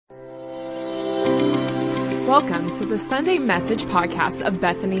Welcome to the Sunday Message podcast of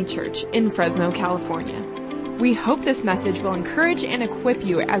Bethany Church in Fresno, California. We hope this message will encourage and equip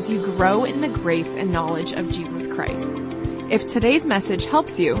you as you grow in the grace and knowledge of Jesus Christ. If today's message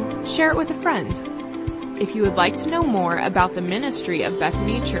helps you, share it with a friend. If you would like to know more about the ministry of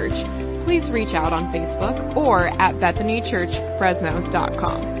Bethany Church, please reach out on Facebook or at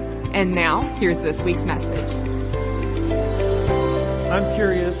bethanychurchfresno.com. And now, here's this week's message. I'm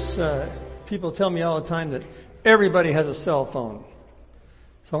curious, people tell me all the time that everybody has a cell phone.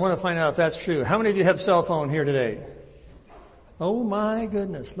 So I want to find out if that's true. How many of you have a cell phone here today? Oh my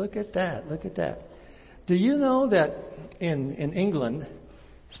goodness, look at that, look at that. Do you know that in England,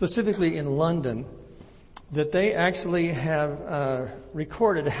 specifically in London, that they actually have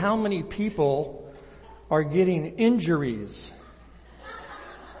recorded how many people are getting injuries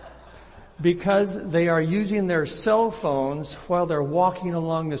because they are using their cell phones while they're walking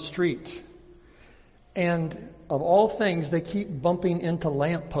along the street. And of all things, they keep bumping into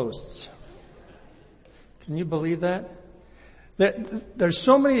lampposts. Can you believe that? There's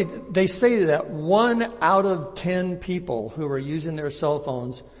so many, they say that 1 out of 10 people who are using their cell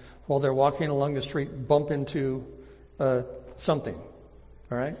phones while they're walking along the street bump into something.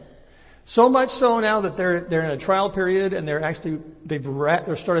 All right? So much so now that they're in a trial period and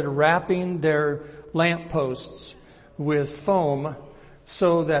they've started wrapping their lampposts with foam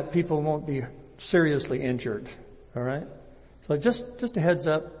so that people won't be seriously injured. All right? So just a heads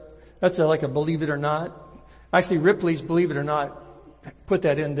up. That's like a believe it or not. Actually, Ripley's Believe It or Not put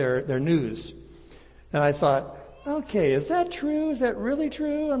that in their news. And I thought, okay, is that true? Is that really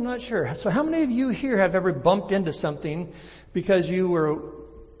true? I'm not sure. So how many of you here have ever bumped into something because you were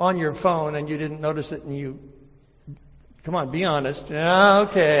on your phone and you didn't notice it and come on, be honest.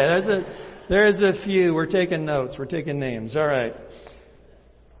 Okay, there's a few. We're taking notes. We're taking names. All right.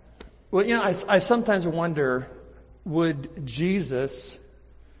 Well, I sometimes wonder, would Jesus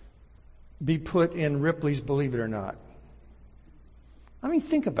be put in Ripley's Believe It or Not? I mean,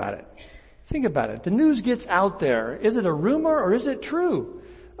 think about it. Think about it. The news gets out there. Is it a rumor or is it true?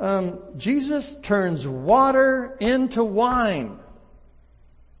 Jesus turns water into wine.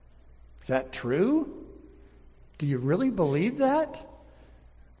 Is that true? Do you really believe that?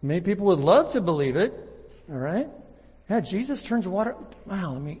 Many people would love to believe it. All right. Yeah, Jesus turns water.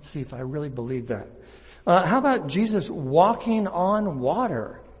 Wow, let me see if I really believe that. How about Jesus walking on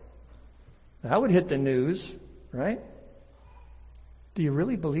water? That would hit the news, right? Do you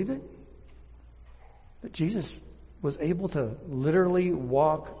really believe it? That Jesus was able to literally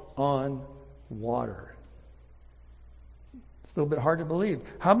walk on water. It's a little bit hard to believe.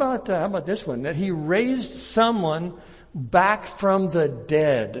 How about this one? That he raised someone back from the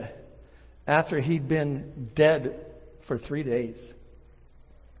dead after he'd been dead for 3 days.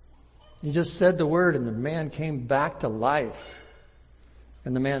 He just said the word and the man came back to life.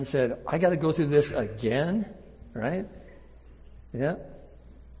 And the man said, I got to go through this again, right? Yeah.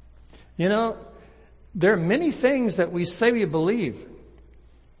 There are many things that we say we believe.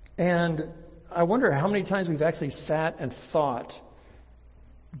 And I wonder how many times we've actually sat and thought,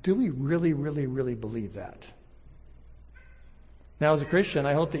 do we really, really, really believe that? Now, as a Christian,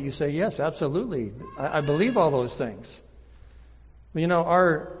 I hope that you say, yes, absolutely. I believe all those things.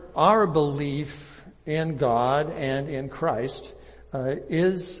 Our belief in God and in Christ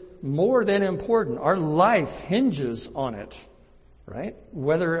is more than important. Our life hinges on it, right?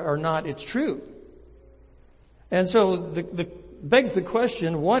 Whether or not it's true. And so begs the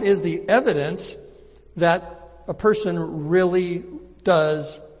question, what is the evidence that a person really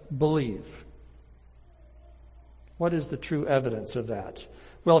does believe? What is the true evidence of that?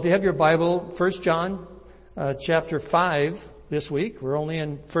 Well, if you have your Bible, 1 John chapter 5 this week. We're only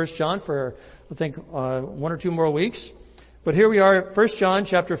in 1 John for, I think, 1 or 2 more weeks. But here we are, 1 John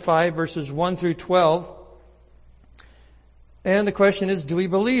chapter 5, verses 1 through 12. And the question is, do we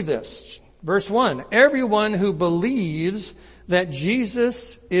believe this? Verse 1, everyone who believes that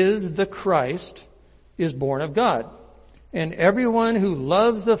Jesus is the Christ is born of God. And everyone who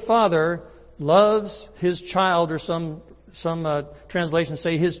loves the Father loves his child, or some translations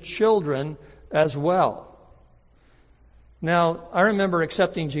say his children as well. Now, I remember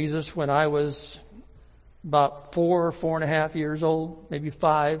accepting Jesus when I was about 4.5 years old, maybe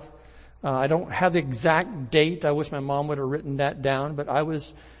 5. I don't have the exact date. I wish my mom would have written that down, but I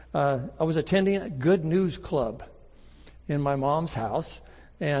was attending a Good News Club in my mom's house,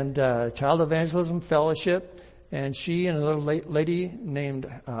 and Child Evangelism Fellowship, and she and another lady named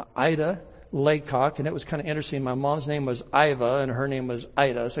Ida Laycock, and it was kind of interesting. My mom's name was Iva, and her name was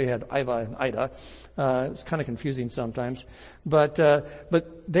Ida, so you had Iva and Ida. It was kind of confusing sometimes. But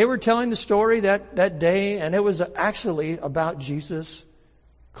they were telling the story that day, and it was actually about Jesus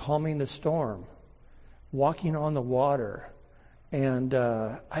calming the storm, walking on the water. And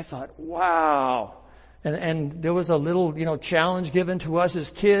I thought, wow. And there was a little, challenge given to us as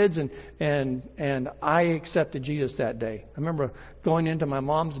kids, and I accepted Jesus that day. I remember going into my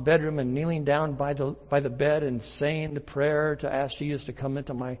mom's bedroom and kneeling down by the bed and saying the prayer to ask Jesus to come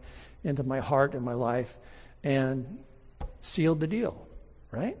into my heart and my life, and sealed the deal,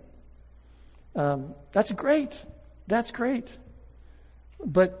 right? That's great. That's great.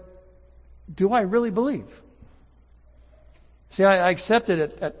 But do I really believe? See, I accepted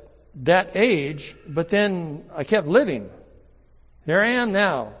it at that age, but then I kept living. Here I am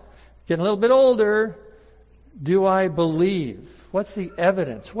now, getting a little bit older. Do I believe? What's the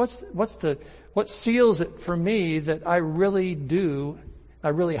evidence? What seals it for me that I really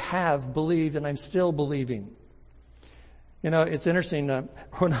have believed, and I'm still believing? It's interesting.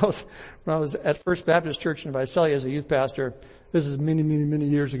 When I was at First Baptist Church in Visalia as a youth pastor, this is many, many, many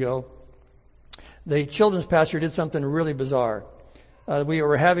years ago. The children's pastor did something really bizarre. We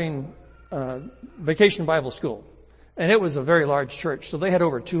were having Vacation Bible School, and it was a very large church, so they had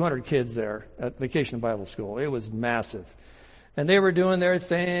over 200 kids there at Vacation Bible School. It was massive, and they were doing their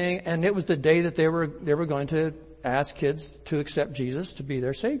thing, and it was the day that they were going to ask kids to accept Jesus to be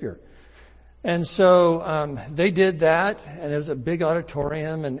their Savior. And so they did that, and it was a big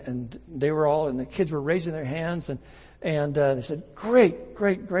auditorium, and they were all, and the kids were raising their hands, and they said,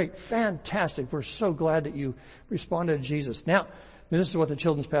 great, fantastic. We're so glad that you responded to Jesus. Now, this is what the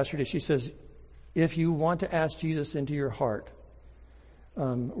children's pastor did. She says, if you want to ask Jesus into your heart,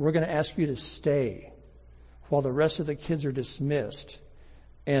 we're going to ask you to stay while the rest of the kids are dismissed,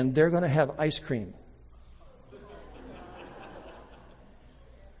 and they're going to have ice cream.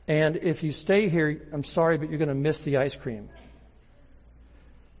 And if you stay here, I'm sorry, but you're going to miss the ice cream.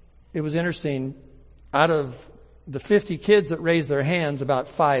 It was interesting. Out of the 50 kids that raised their hands, about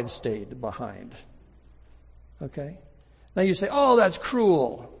 5 stayed behind. Okay? Now you say, oh, that's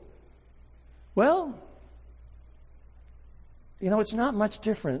cruel. Well, it's not much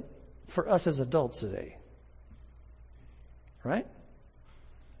different for us as adults today. Right?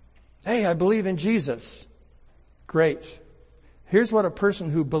 Hey, I believe in Jesus. Great. Here's what a person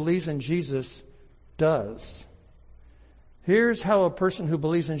who believes in Jesus does. Here's how a person who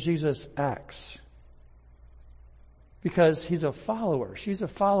believes in Jesus acts. Because he's a follower. She's a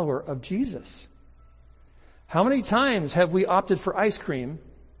follower of Jesus. How many times have we opted for ice cream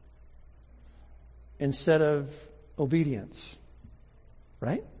instead of obedience?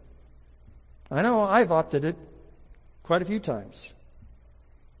 Right? I know I've opted it quite a few times.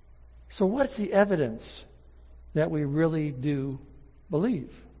 So what's the evidence that we really do believe?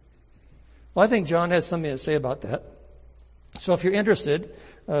 Well, I think John has something to say about that. So if you're interested,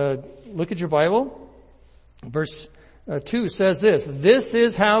 look at your Bible. Verse 2 says this: this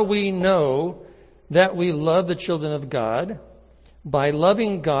is how we know that we love the children of God, by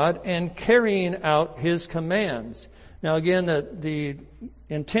loving God and carrying out His commands. Now again, the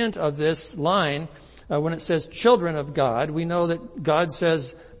intent of this line, when it says children of God, we know that God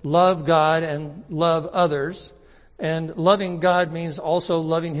says love God and love others. And loving God means also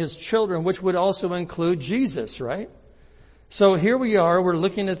loving His children, which would also include Jesus, right? So here we are, we're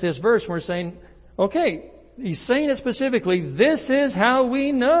looking at this verse, and we're saying, okay, He's saying it specifically, this is how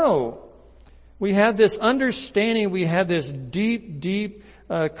we know. We have this understanding, we have this deep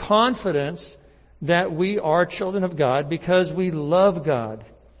confidence that we are children of God because we love God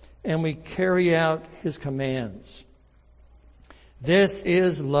and we carry out His commands. This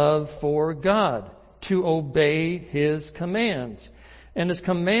is love for God, to obey His commands. And His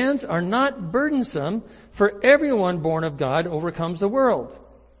commands are not burdensome, for everyone born of God overcomes the world.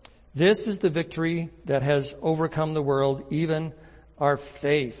 This is the victory that has overcome the world, even our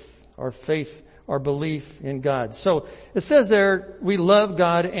faith, our belief in God. So it says there, we love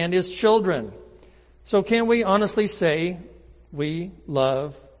God and His children. So can we honestly say we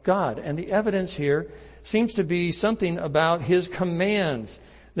love God? And the evidence here seems to be something about His commands,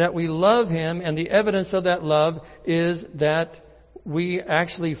 that we love Him, and the evidence of that love is that we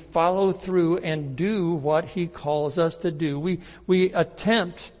actually follow through and do what He calls us to do. We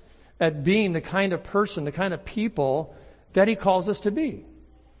attempt at being the kind of person, the kind of people that He calls us to be.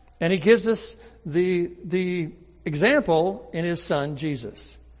 And He gives us the example in His Son,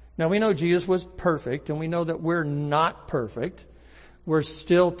 Jesus. Now we know Jesus was perfect, and we know that we're not perfect, we're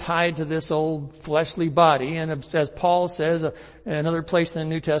still tied to this old fleshly body. And as Paul says in another place in the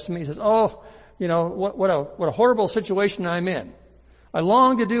New Testament, he says, what a horrible situation I'm in. I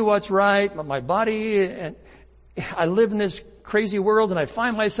long to do what's right, but my body, and I live in this crazy world and I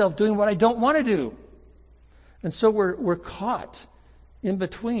find myself doing what I don't want to do. And so we're caught in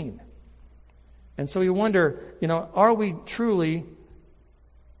between. And so you wonder, are we truly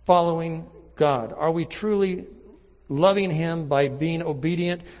following God? Are we truly loving Him by being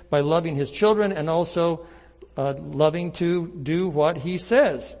obedient, by loving His children, and also loving to do what He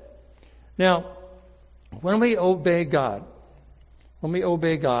says? Now, when we obey God,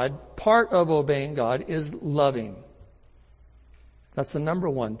 part of obeying God is loving. That's the number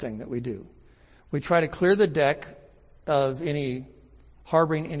one thing that we do. We try to clear the deck of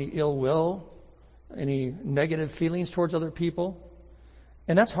harboring any ill will, any negative feelings towards other people.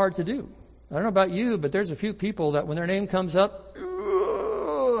 And that's hard to do. I don't know about you, but there's a few people that when their name comes up,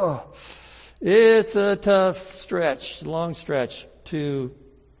 it's a tough stretch, long stretch to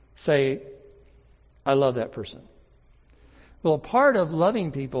say, I love that person. Well, a part of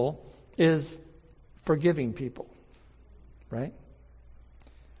loving people is forgiving people, right?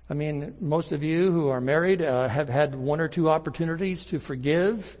 I mean, most of you who are married have had one or two opportunities to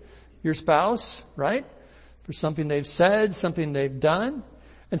forgive your spouse, right? For something they've said, something they've done.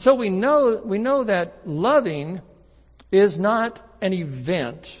 And so we know that loving is not an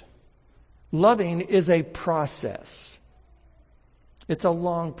event. Loving is a process. It's a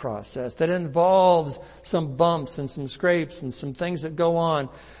long process that involves some bumps and some scrapes and some things that go on.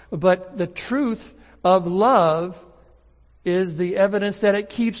 But the truth of love is the evidence that it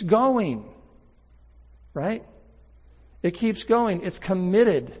keeps going. Right? It keeps going. It's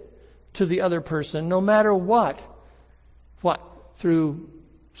committed to the other person no matter what. What? Through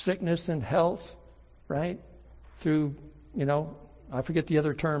sickness and health, right? Through, I forget the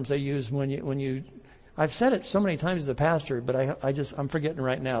other terms they use when you I've said it so many times as a pastor, but I'm forgetting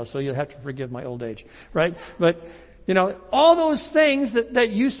right now, so you'll have to forgive my old age, right? But, all those things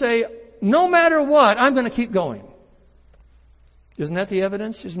that you say, no matter what, I'm going to keep going. Isn't that the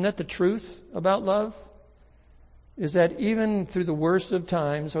evidence? Isn't that the truth about love? Is that even through the worst of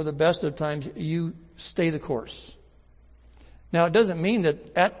times or the best of times, you stay the course. Now, it doesn't mean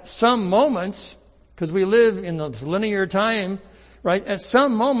that at some moments, because we live in this linear time, right? At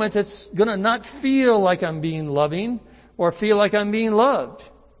some moments, it's going to not feel like I'm being loving or feel like I'm being loved.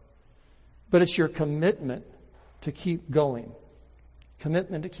 But it's your commitment to keep going.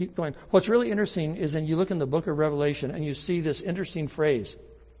 Commitment to keep going. What's really interesting is when you look in the book of Revelation and you see this interesting phrase.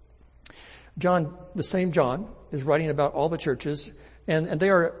 John, the same John, is writing about all the churches, and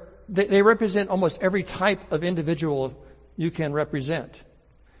they represent almost every type of individual you can represent.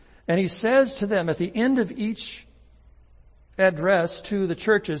 And he says to them at the end of each address to the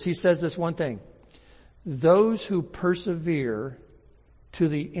churches, he says this one thing: those who persevere to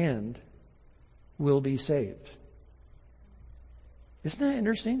the end will be saved. Isn't that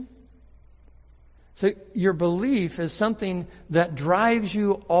interesting? So your belief is something that drives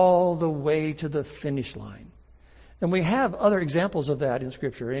you all the way to the finish line. And we have other examples of that in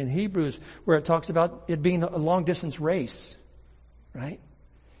Scripture. In Hebrews, where it talks about it being a long distance race, right?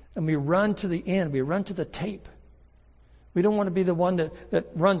 And we run to the end. We run to the tape. We don't want to be the one that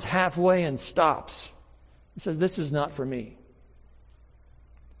runs halfway and stops and says, this is not for me.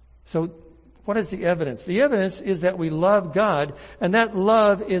 So what is the evidence? The evidence is that we love God, and that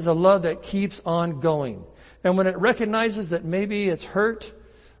love is a love that keeps on going. And when it recognizes that maybe it's hurt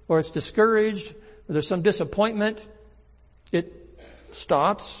or it's discouraged or there's some disappointment, it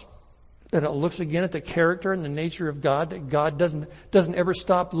stops and it looks again at the character and the nature of God, that God doesn't ever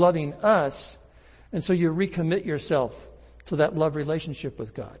stop loving us. And so you recommit yourself to that love relationship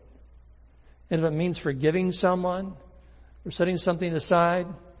with God. And if it means forgiving someone or setting something aside,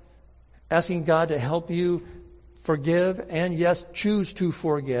 asking God to help you forgive and, yes, choose to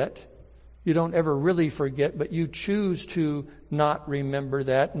forget. You don't ever really forget, but you choose to not remember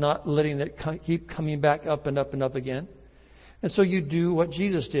that, not letting it keep coming back up and up and up again. And so you do what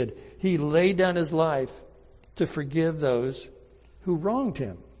Jesus did. He laid down His life to forgive those who wronged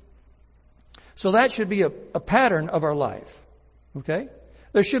Him. So that should be a pattern of our life. Okay?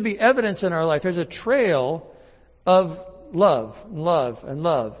 There should be evidence in our life. There's a trail of love, and love, and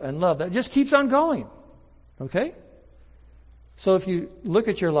love, and love that just keeps on going. Okay? So if you look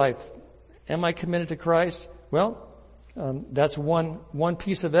at your life, am I committed to Christ? Well, that's one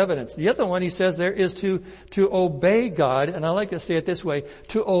piece of evidence. The other one he says there is to obey God, and I like to say it this way,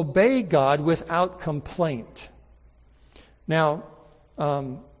 to obey God without complaint. Now,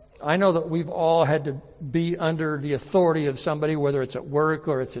 I know that we've all had to be under the authority of somebody, whether it's at work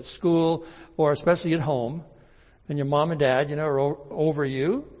or it's at school or especially at home. And your mom and dad, are over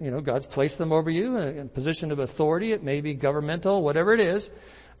you. God's placed them over you in a position of authority. It may be governmental, whatever it is.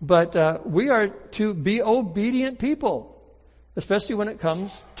 But we are to be obedient people, especially when it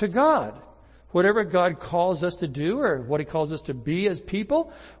comes to God. Whatever God calls us to do or what He calls us to be as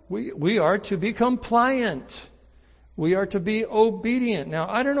people, we are to be compliant. We are to be obedient. Now,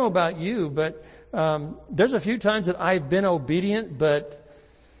 I don't know about you, but there's a few times that I've been obedient, but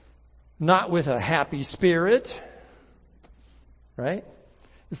not with a happy spirit. Right?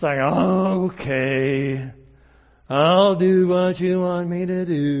 It's like, okay, I'll do what you want me to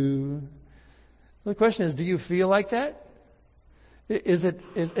do. The question is, do you feel like that?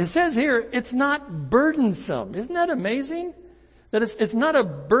 It says here, it's not burdensome. Isn't that amazing? That it's not a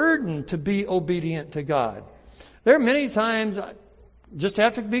burden to be obedient to God. There are many times, just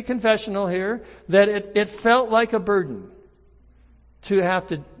have to be confessional here, that it felt like a burden to have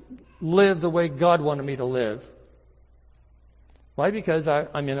to live the way God wanted me to live. Why? Because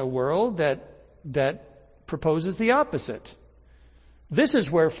I'm in a world that proposes the opposite. This is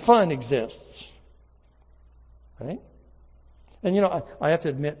where fun exists. Right? And I have to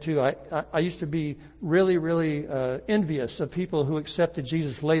admit too, I used to be really, really envious of people who accepted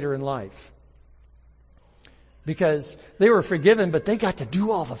Jesus later in life. Because they were forgiven, but they got to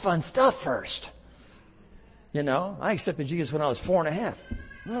do all the fun stuff first. I accepted Jesus when I was 4.5.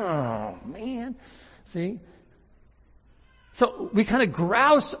 Oh, man. See? So we kind of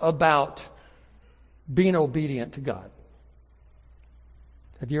grouse about being obedient to God.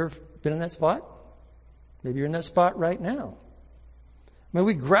 Have you ever been in that spot? Maybe you're in that spot right now.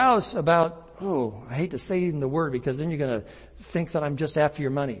 We grouse about, I hate to say even the word because then you're going to think that I'm just after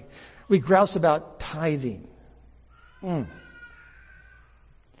your money. We grouse about tithing.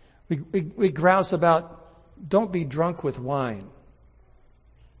 We grouse about don't be drunk with wine.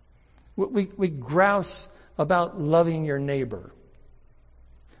 We grouse about loving your neighbor.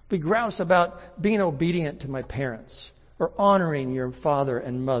 We grouse about being obedient to my parents or honoring your father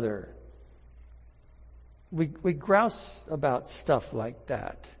and mother. We grouse about stuff like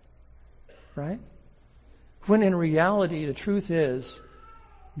that, right? When in reality, the truth is,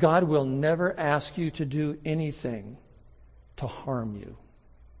 God will never ask you to do anything to harm you.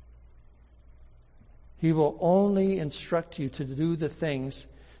 He will only instruct you to do the things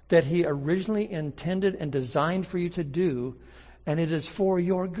that He originally intended and designed for you to do, and it is for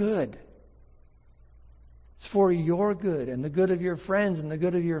your good. It's for your good and the good of your friends and the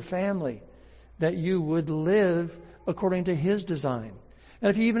good of your family that you would live according to His design.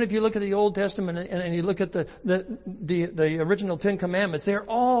 And even if you look at the Old Testament and you look at the original 10 Commandments, they're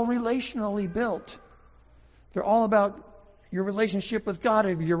all relationally built. They're all about your relationship with God,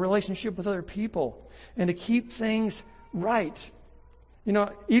 your relationship with other people, and to keep things right.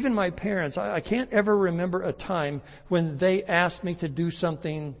 Even my parents, I can't ever remember a time when they asked me to do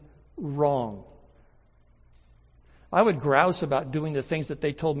something wrong. I would grouse about doing the things that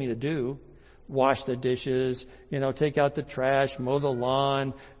they told me to do. Wash the dishes, take out the trash, mow the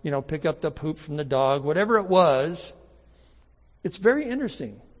lawn, pick up the poop from the dog, whatever it was. It's very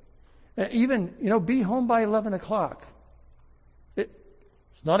interesting. Even, be home by 11 o'clock.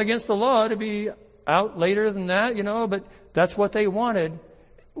 It's not against the law to be out later than that, but that's what they wanted.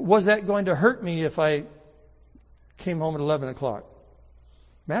 Was that going to hurt me if I came home at 11 o'clock?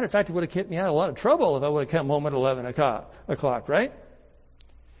 Matter of fact, it would have kept me out of a lot of trouble if I would have come home at 11 o'clock, right?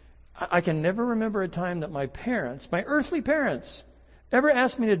 I can never remember a time that my earthly parents, ever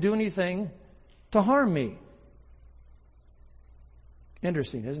asked me to do anything to harm me.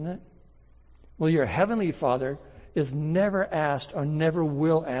 Interesting, isn't it? Well, your Heavenly Father is never asked or never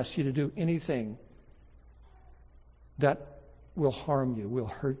will ask you to do anything that will harm you, will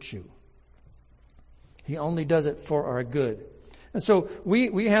hurt you. He only does it for our good. And so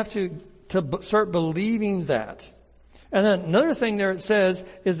we have to start believing that. And then another thing there it says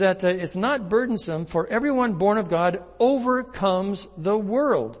is that it's not burdensome, for everyone born of God overcomes the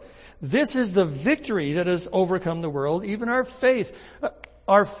world. This is the victory that has overcome the world, even our faith.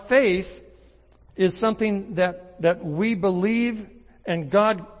 Our faith is something that we believe, and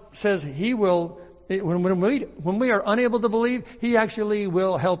God says He will, when we are unable to believe, He actually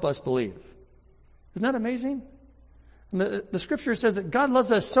will help us believe. Isn't that amazing? The scripture says that God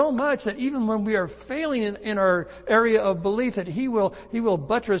loves us so much that even when we are failing in our area of belief, that He will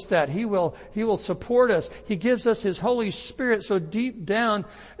buttress that. He will support us. He gives us His Holy Spirit so deep down,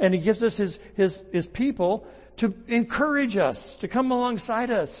 and He gives us His people to encourage us, to come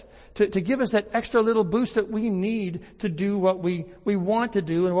alongside us, to give us that extra little boost that we need to do what we want to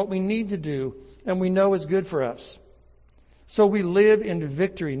do and what we need to do and we know is good for us. So we live in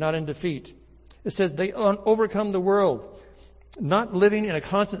victory, not in defeat. It says they overcome the world. Not living in a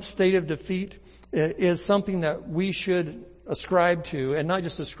constant state of defeat is something that we should ascribe to, and not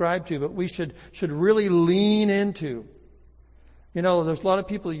just ascribe to, but we should really lean into. You know, there's a lot of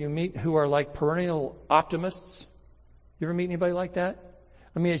people you meet who are like perennial optimists. You ever meet anybody like that?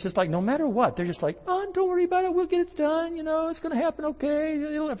 I mean, it's just like no matter what, they're just like, oh, don't worry about it. We'll get it done. You know, it's going to happen okay.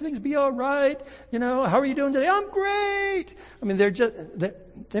 Everything's be all right. You know, how are you doing today? I'm great. I mean,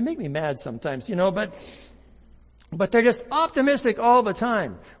 they make me mad sometimes, you know, but they're just optimistic all the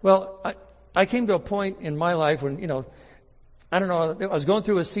time. Well, I came to a point in my life when, you know, I don't know, I was going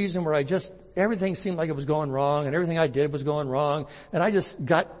through a season where everything seemed like it was going wrong and everything I did was going wrong. And I just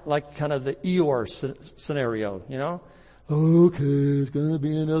got like kind of the Eeyore scenario, you know. Okay, it's going to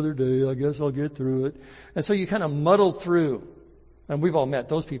be another day. I guess I'll get through it. And so you kind of muddle through. And we've all met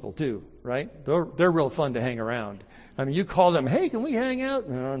those people too, right? They're real fun to hang around. I mean, you call them, hey, can we hang out?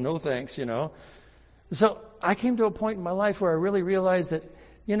 No thanks, you know. So I came to a point in my life where I really realized that,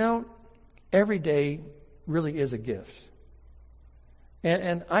 you know, every day really is a gift.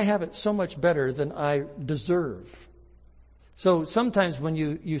 And I have it so much better than I deserve. So sometimes when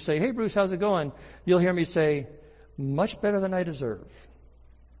you say, hey, Bruce, how's it going? You'll hear me say, much better than I deserve.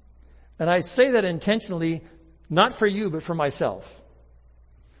 And I say that intentionally, not for you, but for myself.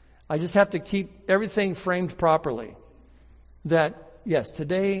 I just have to keep everything framed properly. That, yes,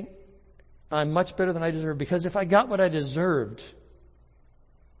 today I'm much better than I deserve. Because if I got what I deserved,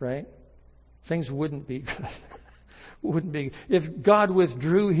 right, things wouldn't be good. Wouldn't be. If God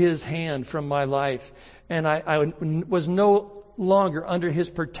withdrew His hand from my life and I was no longer under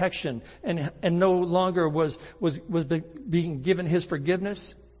His protection and no longer was being given His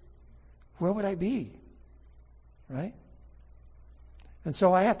forgiveness, where would I be? Right? And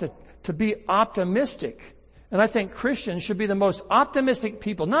so I have to be optimistic. And I think Christians should be the most optimistic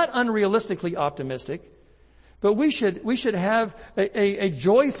people, not unrealistically optimistic, but we should have a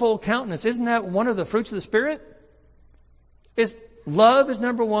joyful countenance. Isn't that one of the fruits of the Spirit? Love is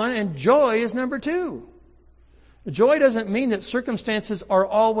number one and joy is number two. Joy doesn't mean that circumstances are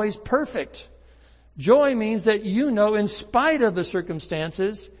always perfect. Joy means that you know, in spite of the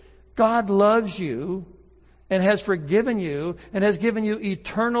circumstances, God loves you and has forgiven you and has given you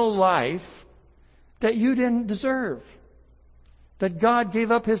eternal life that you didn't deserve. That God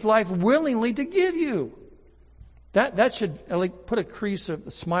gave up His life willingly to give you. That should like put a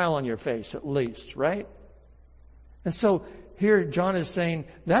smile on your face at least, right? And so here John is saying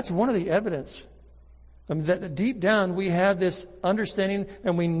that's one of the evidence. I mean, that deep down we have this understanding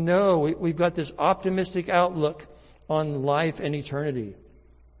and we know we've got this optimistic outlook on life and eternity.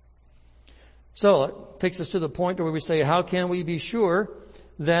 So it takes us to the point where we say, how can we be sure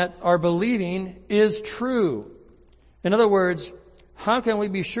that our believing is true? In other words, how can we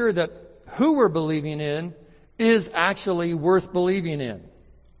be sure that who we're believing in is actually worth believing in?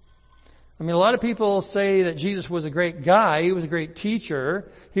 I mean, a lot of people say that Jesus was a great guy. He was a great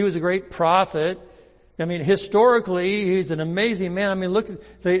teacher. He was a great prophet. I mean, historically, he's an amazing man. I mean, look,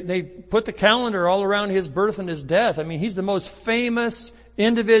 they put the calendar all around his birth and his death. I mean, he's the most famous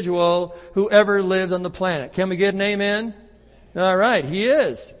individual who ever lived on the planet. Can we get an amen? All right, he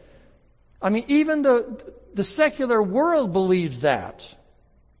is. I mean, even the secular world believes that.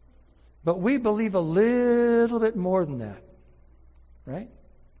 But we believe a little bit more than that. Right?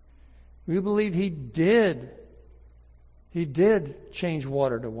 We believe He did change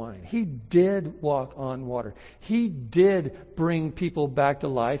water to wine. He did walk on water. He did bring people back to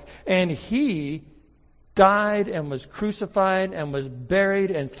life. And He died and was crucified and was buried.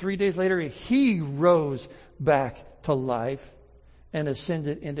 And 3 days later, He rose back to life and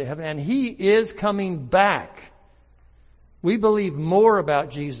ascended into heaven. And He is coming back. We believe more about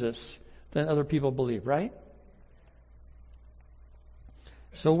Jesus than other people believe, right?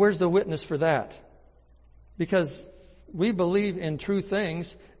 So where's the witness for that? Because we believe in true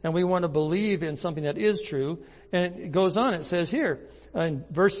things and we want to believe in something that is true. And it goes on, it says here in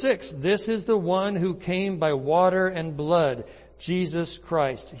verse 6, this is the one who came by water and blood, Jesus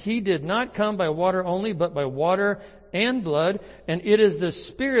Christ. He did not come by water only, but by water and blood. And it is the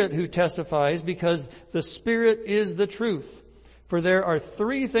Spirit who testifies, because the Spirit is the truth. For there are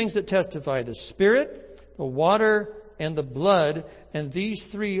three things that testify: the Spirit, the water, and the blood, and these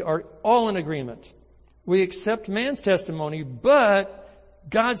three are all in agreement. We accept man's testimony, but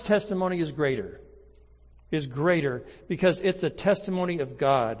God's testimony is greater. is greater because it's the testimony of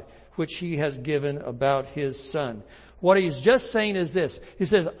God which he has given about his Son. What he's just saying is this. He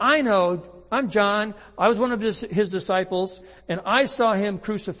says, I know, I'm John, I was one of his disciples, and I saw him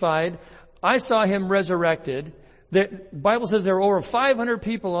crucified, I saw him resurrected. The Bible says there were over 500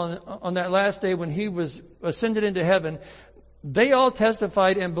 people on that last day when he was ascended into heaven. They all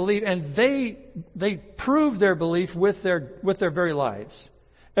testified and believed, and they proved their belief with their very lives.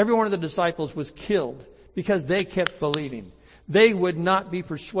 Every one of the disciples was killed because they kept believing. They would not be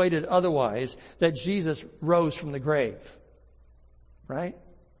persuaded otherwise that Jesus rose from the grave. Right?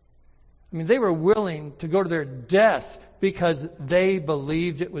 I mean, they were willing to go to their death because they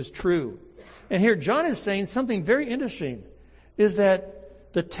believed it was true. And here John is saying something very interesting, is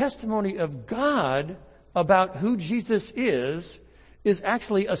that the testimony of God about who Jesus is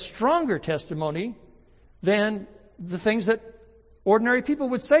actually a stronger testimony than the things that ordinary people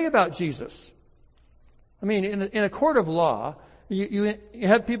would say about Jesus. I mean, in a court of law, you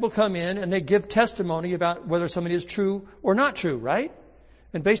have people come in and they give testimony about whether somebody is true or not true, right?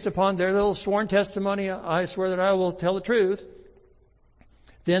 And based upon their little sworn testimony, I swear that I will tell the truth.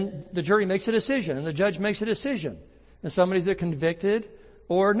 Then the jury makes a decision and the judge makes a decision. And somebody's either convicted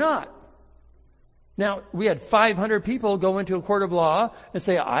or not. Now, we had 500 people go into a court of law and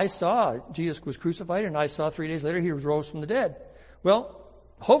say, I saw Jesus was crucified and I saw 3 days later he rose from the dead. Well,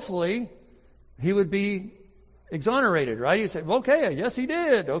 hopefully he would be exonerated, right? He'd say, well, okay, yes, he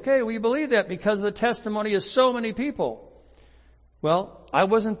did. Okay, we believe that because the testimony of so many people. Well, I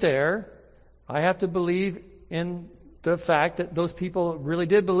wasn't there. I have to believe in the fact that those people really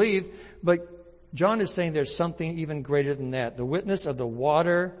did believe. But John is saying there's something even greater than that. The witness of the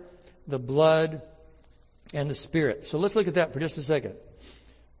water, the blood, and the Spirit. So let's look at that for just a second.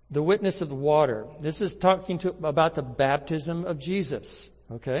 The witness of the water. This is talking about the baptism of Jesus.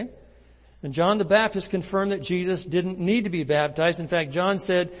 Okay? And John the Baptist confirmed that Jesus didn't need to be baptized. In fact, John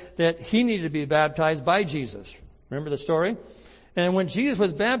said that he needed to be baptized by Jesus. Remember the story? And when Jesus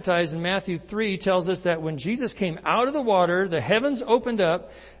was baptized in Matthew 3 tells us that when Jesus came out of the water, the heavens opened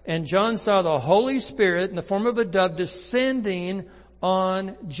up and John saw the Holy Spirit in the form of a dove descending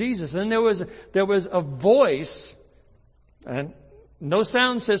on Jesus. And there was a voice, and no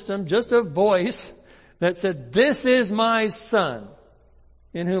sound system, just a voice that said, "This is my Son,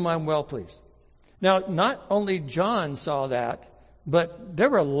 in whom I'm well pleased." Now, not only John saw that, but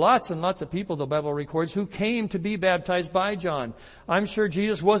there were lots and lots of people, the Bible records, who came to be baptized by John. I'm sure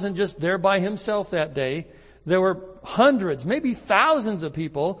Jesus wasn't just there by himself that day. There were hundreds, maybe thousands of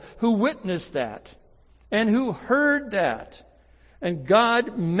people who witnessed that and who heard that. And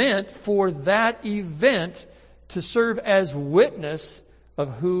God meant for that event to serve as witness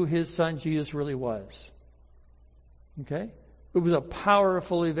of who his Son Jesus really was. Okay? It was a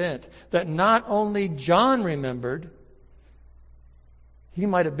powerful event that not only John remembered, he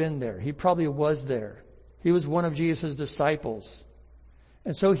might have been there. He probably was there. He was one of Jesus' disciples.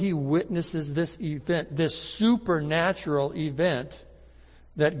 And so he witnesses this event, this supernatural event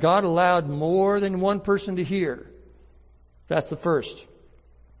that God allowed more than one person to hear. That's the first.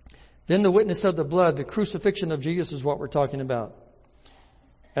 Then the witness of the blood, the crucifixion of Jesus is what we're talking about.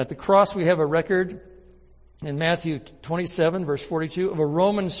 At the cross we have a record in Matthew 27 verse 42 of a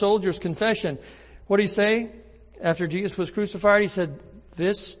Roman soldier's confession. What did he say after Jesus was crucified? He said,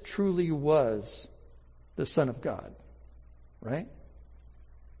 "This truly was the Son of God." Right?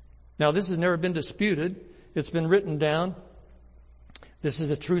 Now this has never been disputed. It's been written down. This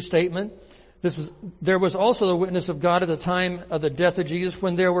is a true statement. There was also the witness of God at the time of the death of Jesus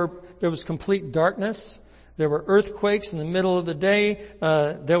when there was complete darkness. There were earthquakes in the middle of the day.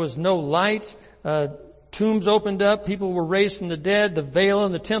 There was no light. Tombs opened up. People were raised from the dead. The veil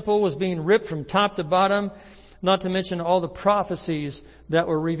in the temple was being ripped from top to bottom. Not to mention all the prophecies that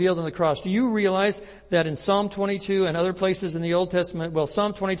were revealed on the cross. Do you realize that in Psalm 22 and other places in the Old Testament, well,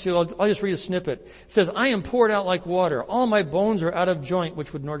 Psalm 22, I'll just read a snippet. It says, "I am poured out like water. All my bones are out of joint,"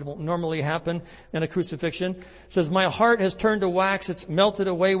 which would normally happen in a crucifixion. It says, "My heart has turned to wax. It's melted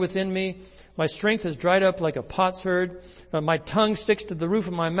away within me. My strength has dried up like a potsherd. My tongue sticks to the roof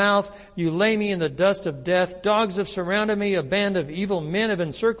of my mouth. You lay me in the dust of death. Dogs have surrounded me. A band of evil men have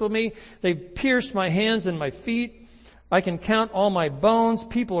encircled me. They've pierced my hands and my feet. I can count all my bones.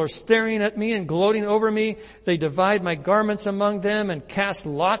 People are staring at me and gloating over me. They divide my garments among them and cast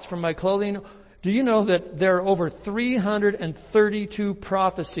lots for my clothing." Do you know that there are over 332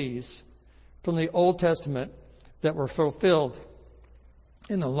 prophecies from the Old Testament that were fulfilled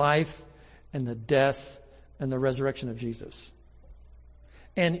in the life and the death and the resurrection of Jesus?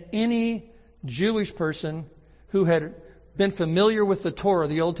 And any Jewish person who had been familiar with the Torah,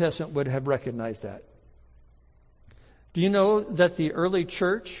 the Old Testament, would have recognized that. Do you know that the early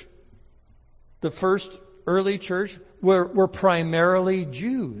church, the first early church, were primarily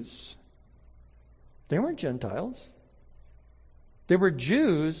Jews? They weren't Gentiles. They were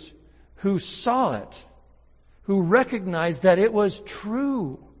Jews who saw it, who recognized that it was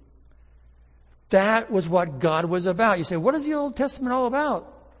true. That was what God was about. You say, what is the Old Testament all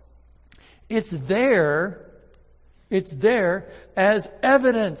about? It's there as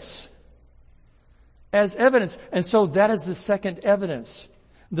evidence. As evidence. And so that is the second evidence.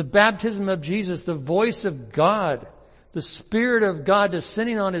 The baptism of Jesus, the voice of God, the Spirit of God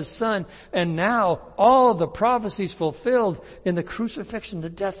descending on His Son, and now all of the prophecies fulfilled in the crucifixion, the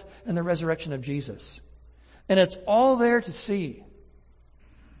death, and the resurrection of Jesus. And it's all there to see.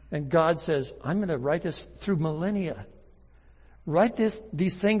 And God says, I'm going to write this through millennia. Write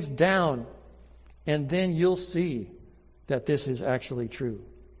these things down, and then you'll see that this is actually true.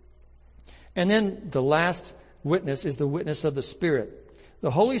 And then the last witness is the witness of the Spirit. The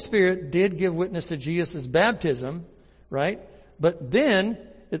Holy Spirit did give witness to Jesus' baptism, right? But then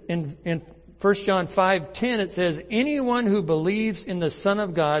in 1 John 5:10 it says, anyone who believes in the Son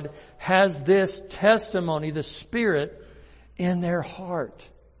of God has this testimony, the Spirit, in their heart.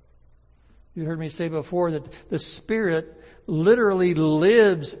 You heard me say before that the Spirit literally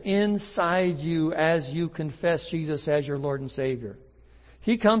lives inside you as you confess Jesus as your Lord and Savior.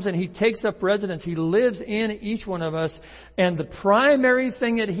 He comes and He takes up residence. He lives in each one of us. And the primary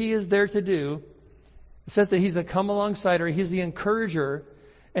thing that He is there to do, it says that He's the come alongside, or He's the encourager,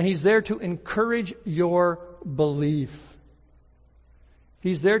 and He's there to encourage your belief.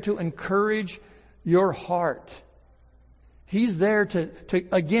 He's there to encourage your heart. He's there to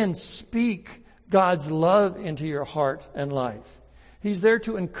again speak God's love into your heart and life. He's there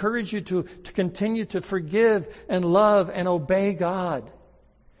to encourage you to continue to forgive and love and obey God.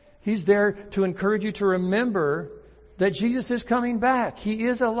 He's there to encourage you to remember that Jesus is coming back. He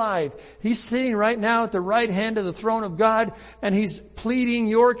is alive. He's sitting right now at the right hand of the throne of God, and He's pleading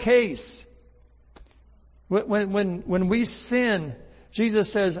your case. When we sin,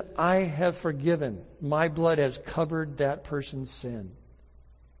 Jesus says, I have forgiven. My blood has covered that person's sin.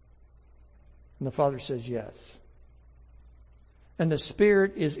 And the Father says yes. And the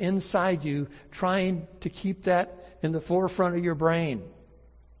Spirit is inside you trying to keep that in the forefront of your brain.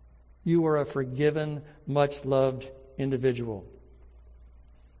 You are a forgiven, much loved individual.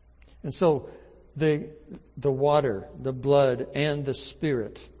 And so the water, the blood, and the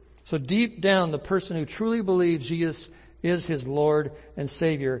Spirit. So deep down, the person who truly believes Jesus is his Lord and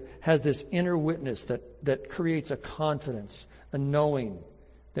Savior has this inner witness that creates a confidence, a knowing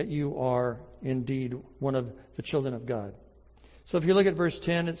that you are indeed one of the children of God. So if you look at verse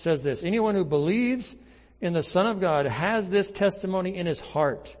 10, it says this, anyone who believes in the Son of God has this testimony in his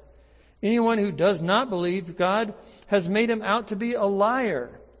heart. Anyone who does not believe God has made him out to be a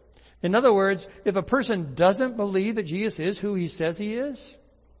liar. In other words, if a person doesn't believe that Jesus is who He says He is,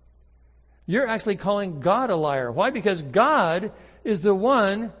 you're actually calling God a liar. Why? Because God is the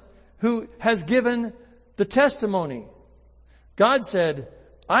one who has given the testimony. God said,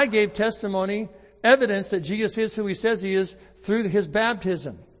 I gave testimony, evidence that Jesus is who He says He is through His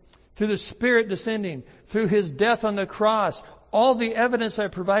baptism, through the Spirit descending, through His death on the cross. All the evidence I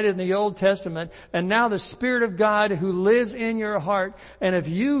provided in the Old Testament, and now the Spirit of God who lives in your heart. And if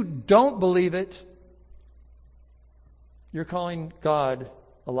you don't believe it, you're calling God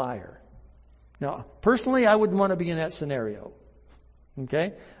a liar. Now, personally, I wouldn't want to be in that scenario.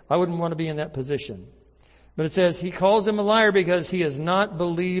 Okay? I wouldn't want to be in that position. But it says, He calls him a liar because he has not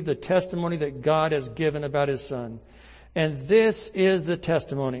believed the testimony that God has given about His Son. And this is the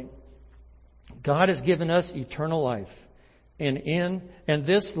testimony. God has given us eternal life. And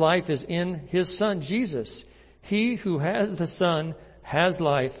this life is in His Son, Jesus. He who has the Son has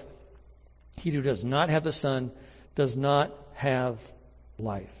life. He who does not have the Son does not have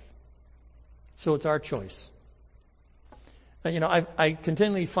life. So it's our choice. And, I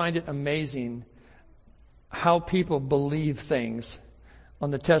continually find it amazing how people believe things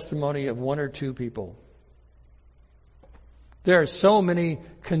on the testimony of one or two people. There are so many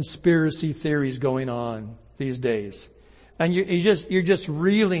conspiracy theories going on these days. And you're just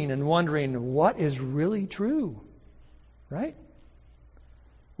reeling and wondering what is really true, right?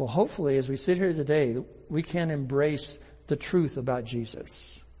 Well, hopefully, as we sit here today, we can embrace the truth about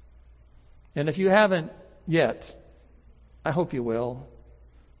Jesus. And if you haven't yet, I hope you will.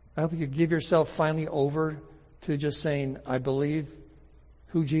 I hope you give yourself finally over to just saying, I believe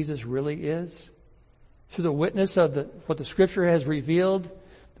who Jesus really is. Through the witness of what the Scripture has revealed,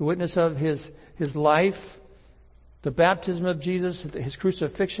 the witness of His life, the baptism of Jesus, his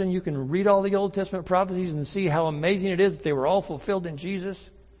crucifixion. You can read all the Old Testament prophecies and see how amazing it is that they were all fulfilled in Jesus,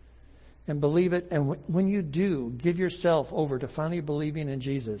 and believe it. And when you do, give yourself over to finally believing in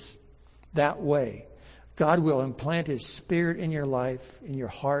Jesus that way, God will implant his Spirit in your life, in your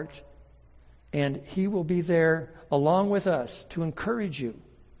heart, and he will be there along with us to encourage you,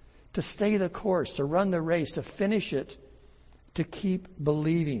 to stay the course, to run the race, to finish it, to keep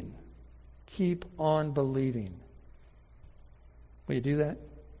believing. Keep on believing. Will you do that?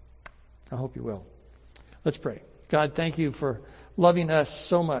 I hope you will. Let's pray. God, thank you for loving us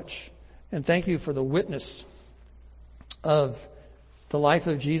so much. And thank you for the witness of the life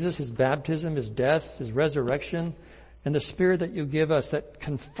of Jesus, his baptism, his death, his resurrection, and the Spirit that you give us that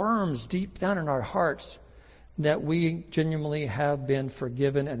confirms deep down in our hearts that we genuinely have been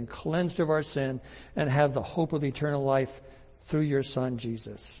forgiven and cleansed of our sin and have the hope of eternal life through your Son,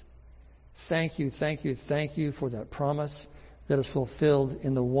 Jesus. Thank you, thank you, thank you for that promise that is fulfilled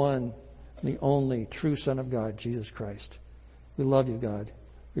in the one, the only true Son of God, Jesus Christ. We love you, God.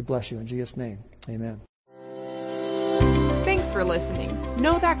 We bless you in Jesus' name. Amen. Thanks for listening.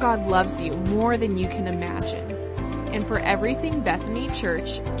 Know that God loves you more than you can imagine. And for everything Bethany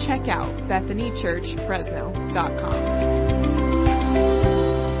Church, check out BethanyChurchFresno.com.